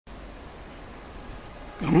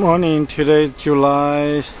Good morning. Today is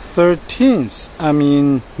July 13th. I'm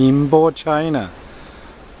in Ningbo, China.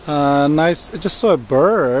 Nice. I just saw a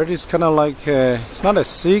bird. It's kind of like it's not a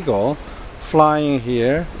seagull flying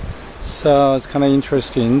here, so it's kind of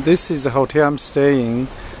interesting. This is the hotel I'm staying,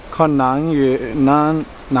 called Nangyuan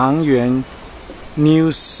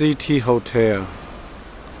New City Hotel.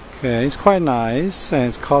 Okay, it's quite nice,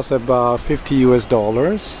 and it costs about $50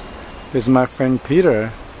 US. This is my friend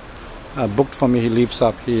Peter. Booked for me. He lives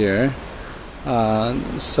up here.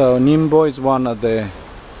 So Ningbo is one of the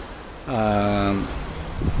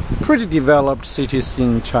pretty developed cities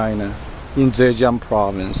in China, in Zhejiang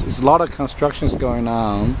province. There's a lot of constructions going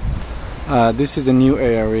on. This is a new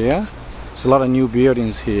area. There's a lot of new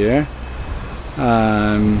buildings here.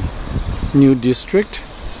 New district.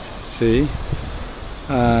 See.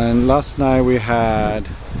 And last night we had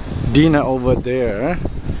dinner over there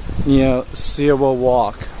near Silver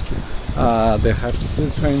Walk. They have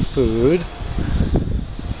Sichuan food.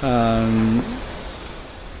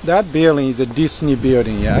 That building is a Disney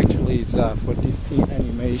building. Yeah, actually it's for Disney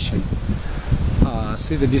animation.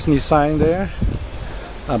 See the Disney sign there?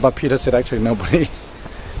 But Peter said actually nobody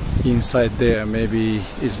inside there. Maybe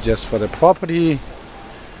it's just for the property.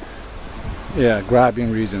 Yeah,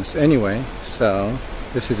 grabbing reasons. Anyway, so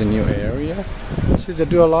this is a new area. See, they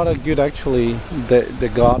do a lot of good actually.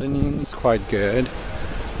 The gardening is quite good.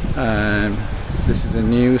 This is a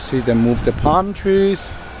new, see they moved the palm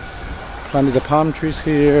trees, planted the palm trees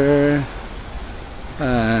here.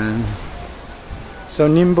 And so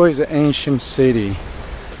Ningbo is an ancient city,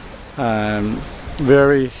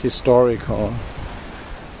 very historical.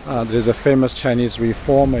 There's a famous Chinese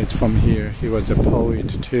reformer, it's from here. He was a poet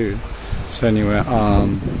too. So anyway,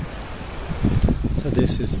 so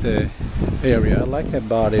this is the area I like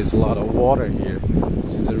about it. There's a lot of water here.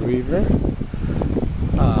 This is a river.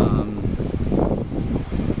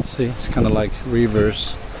 See, it's kind of like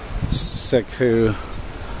rivers circulating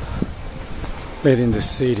the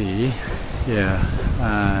city. Yeah,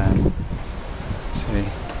 and see,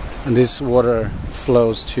 and this water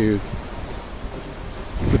flows to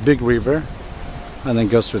the big river and then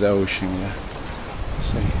goes to the ocean. Yeah.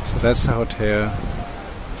 See, so that's the hotel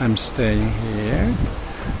I'm staying here,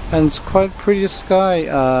 and it's quite pretty sky.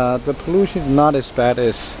 The pollution is not as bad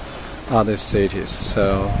as other cities,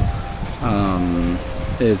 so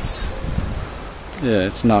it's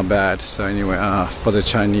not bad. So anyway, for the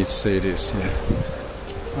Chinese cities,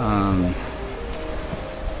 yeah.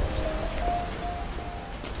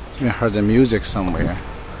 You heard the music somewhere.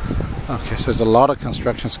 Okay, so there's a lot of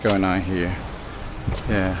constructions going on here.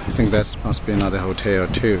 Yeah, I think that must be another hotel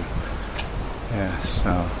too. Yeah,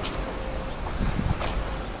 so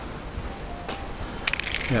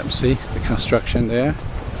yeah, see the construction there.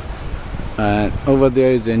 And over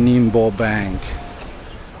there is a Ningbo Bank.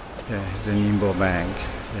 Yeah, it's a Ningbo Bank.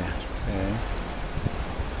 Yeah, okay.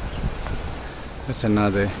 That's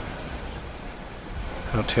another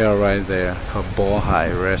hotel right there called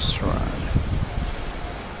Bohai Restaurant.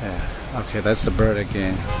 Yeah, okay, that's the bird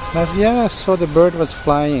again. It's nice. Yeah, I saw the bird was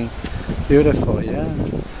flying. Beautiful, yeah.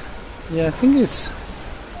 Yeah, I think it's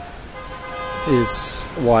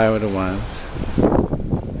wild ones.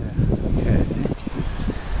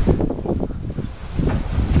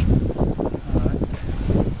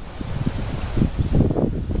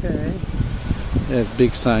 There's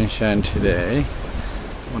big sunshine today.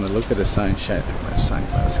 I want to look at the sunshine with my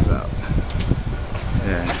sunglasses out.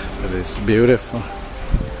 Yeah, but it's beautiful.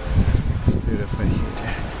 It's beautiful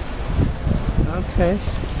here. Okay.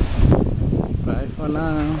 Bye for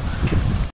now.